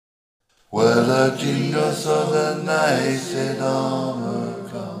Well, the genius of the night said armor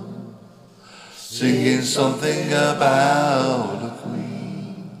come, singing something about a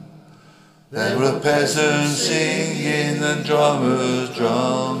queen. There were peasants singing and drummers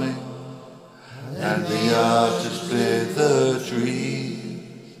drumming, and the artists played the trees.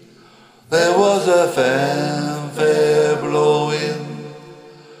 There was a fanfare blowing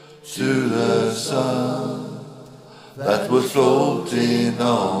to the sun that was floating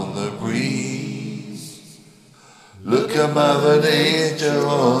on the breeze. Look at Mother Nature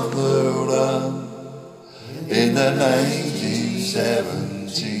on the run in the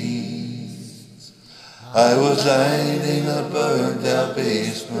 1970s. I was lying in a burned out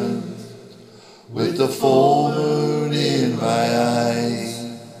basement with the full moon in my eyes.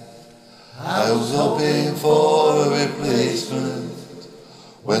 I was hoping for a replacement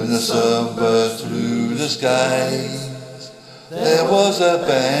when the sun burst through the skies. There was a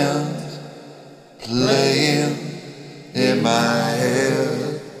band playing in my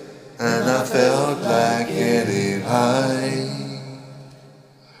head, and I felt like getting high,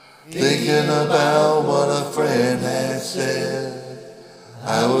 thinking about what a friend had said.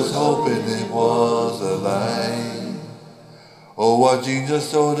 I was hoping it was a lie. Oh, watching just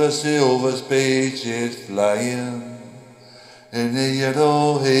saw the silver spaceships flying in the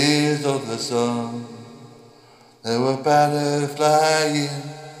yellow haze of the sun. There were banners flying,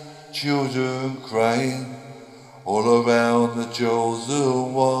 children crying, all around the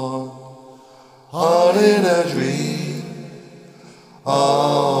chosen one. All in a dream,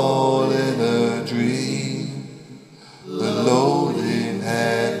 all in a dream, the loading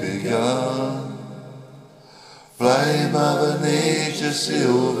had begun. Flying Mother Nature's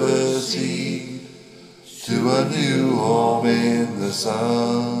silver seed to a new home in the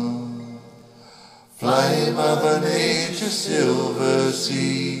sun. Flying Mother Nature's silver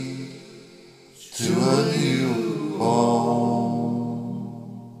seed to a new home.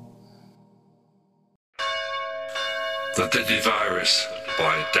 The Deadly Virus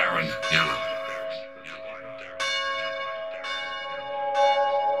by Darren Yellow.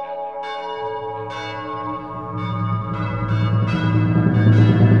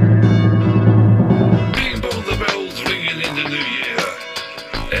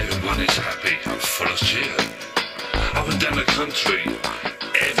 Country,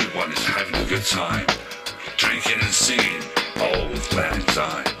 everyone is having a good time, drinking and singing, all with lang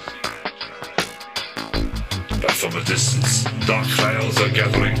syne. But from a distance, dark clouds are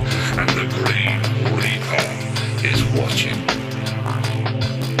gathering, and the Green Reaper is watching.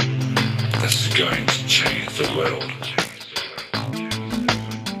 This is going to change the world.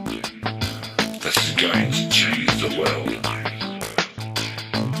 This is going to change the world.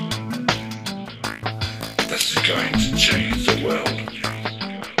 This is going to change the world.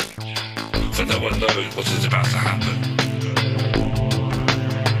 For no one knows what is about to happen.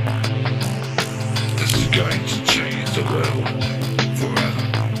 This is going to change the world forever,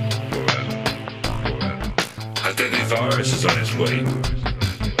 forever, forever. A deadly virus is on its way.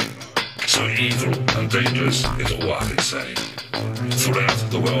 So evil and dangerous is all I can say. Throughout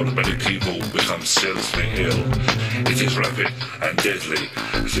the world, many people become seriously ill. It is rapid and deadly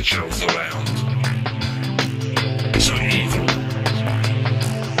as it travels around. So evil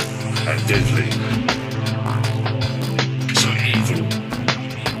and deadly. So evil.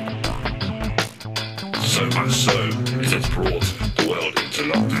 So much so it has brought the world into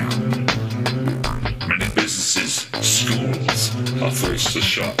lockdown. Many businesses, schools are forced to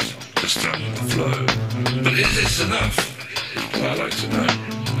shut to stem the flow. But is this enough? Well, I'd like to know.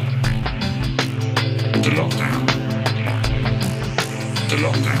 The lockdown. The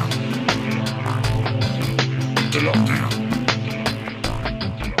lockdown. The lockdown.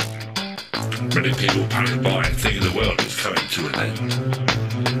 Many people panic by thinking the world is coming to an end.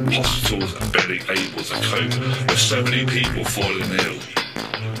 Hospitals are barely able to cope with so many people falling ill.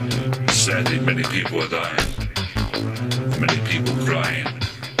 Sadly, many people are dying. Many people crying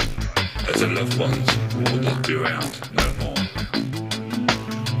as their loved ones will not be around no more.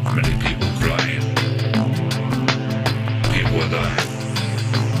 Many people crying. People are dying.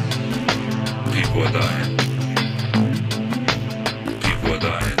 People are dying.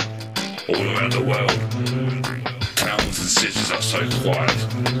 Dying all around the world. Towns and cities are so quiet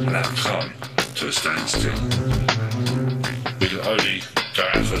and have come to a standstill. We can only go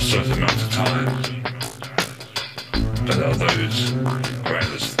out for a certain amount of time. But there are those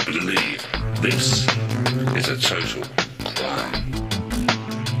around us who believe this is a total crime.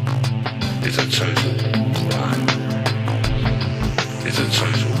 It's a total crime. It's a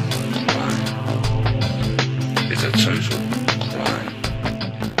total crime. It's a total crime.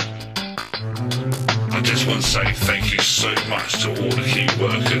 want to say thank you so much to all the key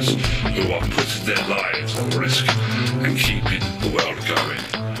workers who are putting their lives at risk and keeping the world going.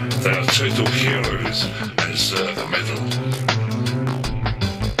 They are total heroes and deserve a medal.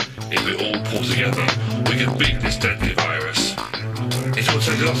 If we all pull together, we can beat this deadly virus. It will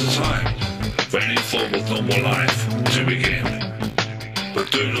take a lot of time for any form of normal life to begin. But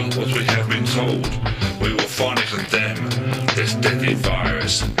do not what we have been told. We will finally condemn this deadly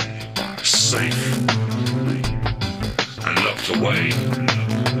virus safe and locked away.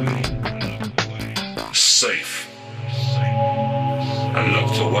 Safe and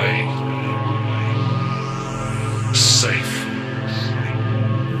locked away. Safe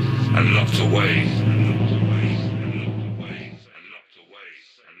and locked away.